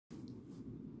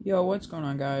Yo, what's going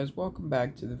on, guys? Welcome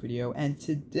back to the video. And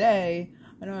today,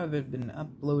 I know I haven't been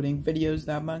uploading videos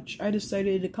that much. I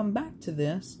decided to come back to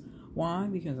this. Why?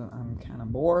 Because I'm kind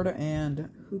of bored,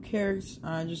 and who cares?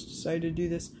 I just decided to do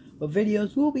this. But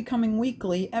videos will be coming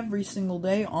weekly, every single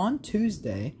day on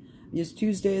Tuesday. Because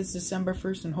Tuesday is December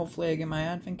 1st, and hopefully I get my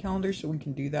advent calendar so we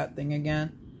can do that thing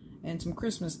again. And some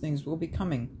Christmas things will be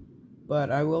coming.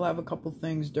 But I will have a couple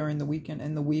things during the weekend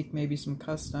and the week, maybe some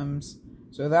customs.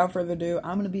 So without further ado,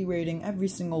 I'm going to be rating every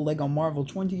single LEGO Marvel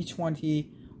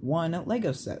 2021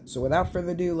 LEGO set. So without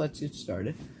further ado, let's get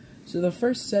started. So the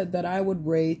first set that I would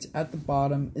rate at the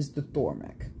bottom is the Thor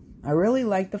mech. I really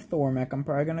like the Thor mech. I'm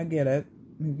probably going to get it.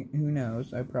 Who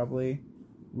knows? I probably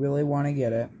really want to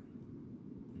get it.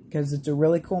 Because it's a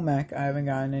really cool mech. I haven't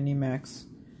gotten any mechs.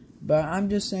 But I'm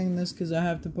just saying this because I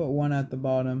have to put one at the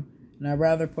bottom. And I'd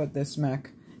rather put this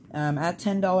mech. At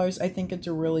 $10, I think it's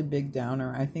a really big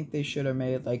downer. I think they should have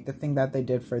made, like, the thing that they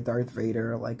did for Darth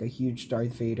Vader, like a huge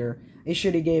Darth Vader. They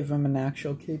should have gave him an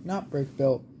actual cape, not brick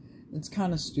built. It's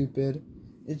kind of stupid.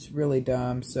 It's really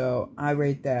dumb, so I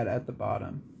rate that at the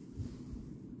bottom.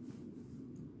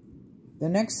 The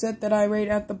next set that I rate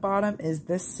at the bottom is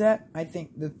this set. I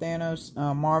think the Thanos,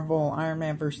 Marvel Iron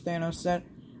Man vs. Thanos set.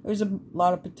 There's a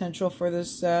lot of potential for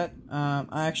this set.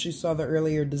 I actually saw the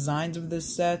earlier designs of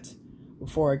this set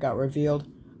before it got revealed.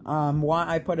 Why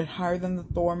I put it higher than the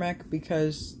Thor mech,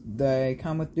 because they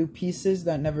come with new pieces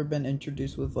that never been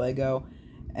introduced with LEGO.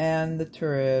 And the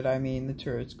turret, I mean, the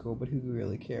turret's cool, but who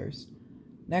really cares?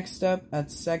 Next up,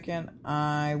 at second,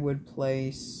 I would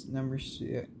place number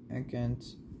 2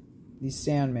 against the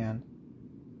Sandman.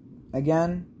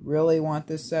 Again, really want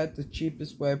this set. The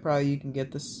cheapest way probably you can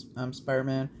get this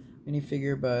Spider-Man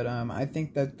minifigure, but I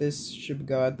think that this should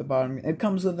go at the bottom. It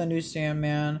comes with a new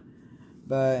Sandman,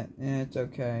 but it's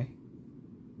okay.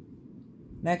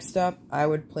 Next up, I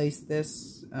would place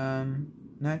this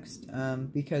next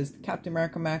because the Captain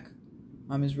America mech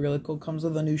is really cool. Comes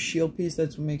with a new shield piece,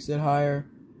 that's what makes it higher,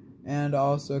 and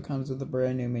also comes with a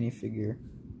brand new minifigure,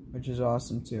 which is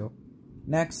awesome too.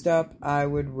 Next up, I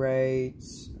would rate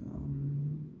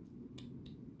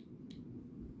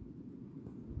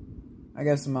I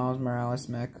guess the Miles Morales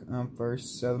mech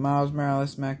first. So the Miles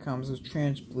Morales mech comes with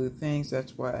trans blue things.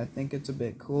 That's why I think it's a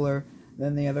bit cooler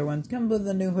than the other ones. Comes with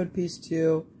a new hood piece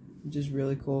too, which is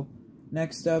really cool.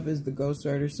 Next up is the Ghost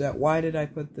Rider set. Why did I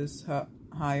put this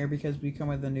higher? Because we come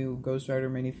with a new Ghost Rider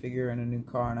minifigure and a new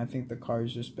car, and I think the car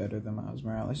is just better than Miles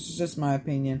Morales. It's just my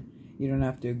opinion. You don't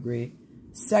have to agree.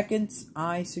 Second,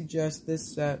 I suggest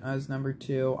this set as number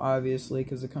 2, obviously,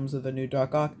 because it comes with a new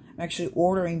Doc Ock. I'm actually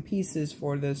ordering pieces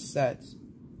for this set,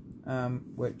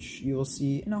 which you will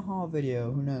see in a haul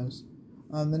video, who knows.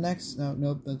 The next,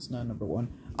 nope, that's not number 1.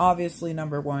 Obviously,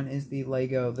 number 1 is the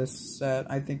LEGO, this set.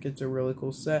 I think it's a really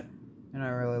cool set, and I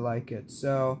really like it.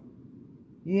 So,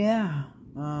 yeah,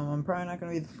 I'm probably not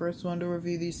going to be the first one to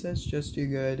review these sets. Just Too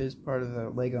Good is part of the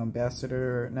LEGO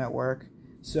Ambassador Network.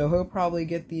 So he'll probably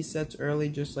get these sets early,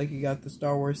 just like he got the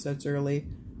Star Wars sets early.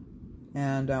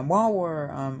 And while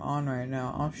we're on right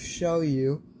now, I'll show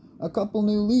you a couple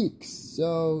new leaks.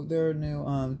 So there are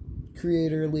new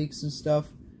creator leaks and stuff.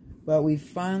 But we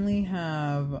finally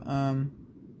have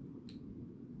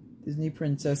Disney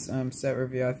Princess set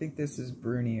review. I think this is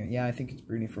Bruni. Yeah, I think it's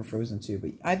Bruni for Frozen 2.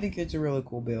 But I think it's a really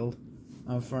cool build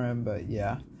for him. But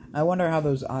yeah, I wonder how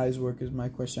those eyes work is my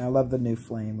question. I love the new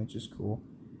flame, which is cool.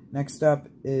 Next up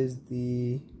is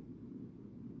the,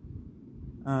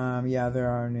 yeah, there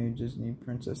are new Disney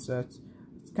Princess sets.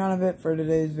 It's kind of it for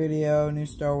today's video. New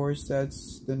Star Wars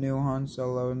sets, the new Han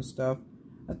Solo and stuff.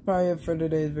 That's probably it for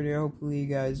today's video. Hopefully you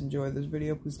guys enjoyed this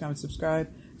video. Please comment,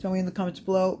 subscribe. Tell me in the comments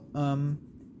below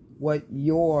what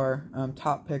your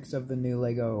top picks of the new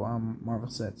LEGO Marvel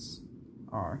sets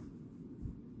are.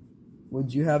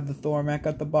 Would you have the Thor mech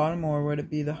at the bottom, or would it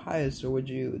be the highest, or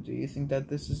do you think that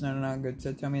this is not a good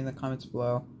set? Tell me in the comments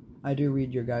below. I do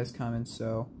read your guys' comments,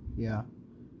 so yeah.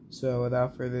 So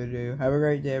without further ado, have a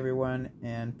great day, everyone,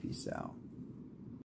 and peace out.